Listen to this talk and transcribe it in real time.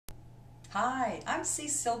Hi, I'm C.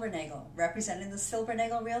 Silbernagel, representing the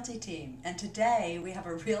Silbernagel Realty team, and today we have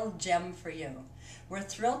a real gem for you. We're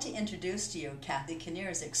thrilled to introduce to you Kathy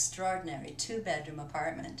Kinnear's extraordinary two-bedroom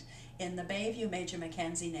apartment in the Bayview Major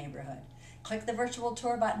Mackenzie neighborhood. Click the virtual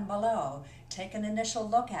tour button below, take an initial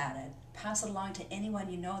look at it, pass it along to anyone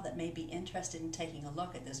you know that may be interested in taking a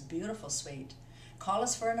look at this beautiful suite. Call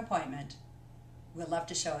us for an appointment. We'd love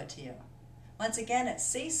to show it to you. Once again, it's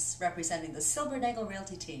Cease, representing the Silbernagel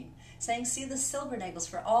Realty team, saying see the Silbernagels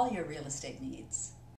for all your real estate needs.